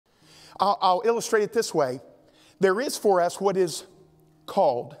I'll illustrate it this way. There is for us what is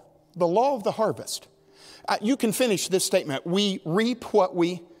called the law of the harvest. You can finish this statement. We reap what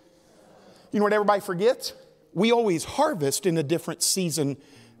we... You know what everybody forgets? We always harvest in a different season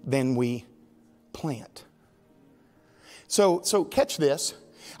than we plant. So catch this.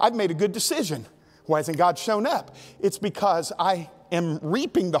 I've made a good decision. Why hasn't God shown up? It's because I am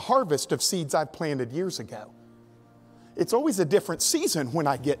reaping the harvest of seeds I've planted years ago. It's always a different season when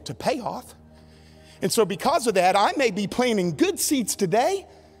I get to payoff. And so because of that, I may be planting good seeds today,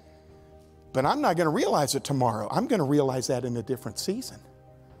 but I'm not going to realize it tomorrow. I'm going to realize that in a different season.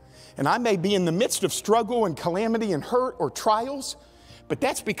 And I may be in the midst of struggle and calamity and hurt or trials, but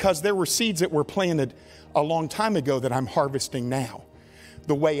that's because there were seeds that were planted a long time ago that I'm harvesting now.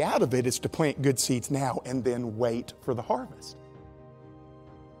 The way out of it is to plant good seeds now and then wait for the harvest.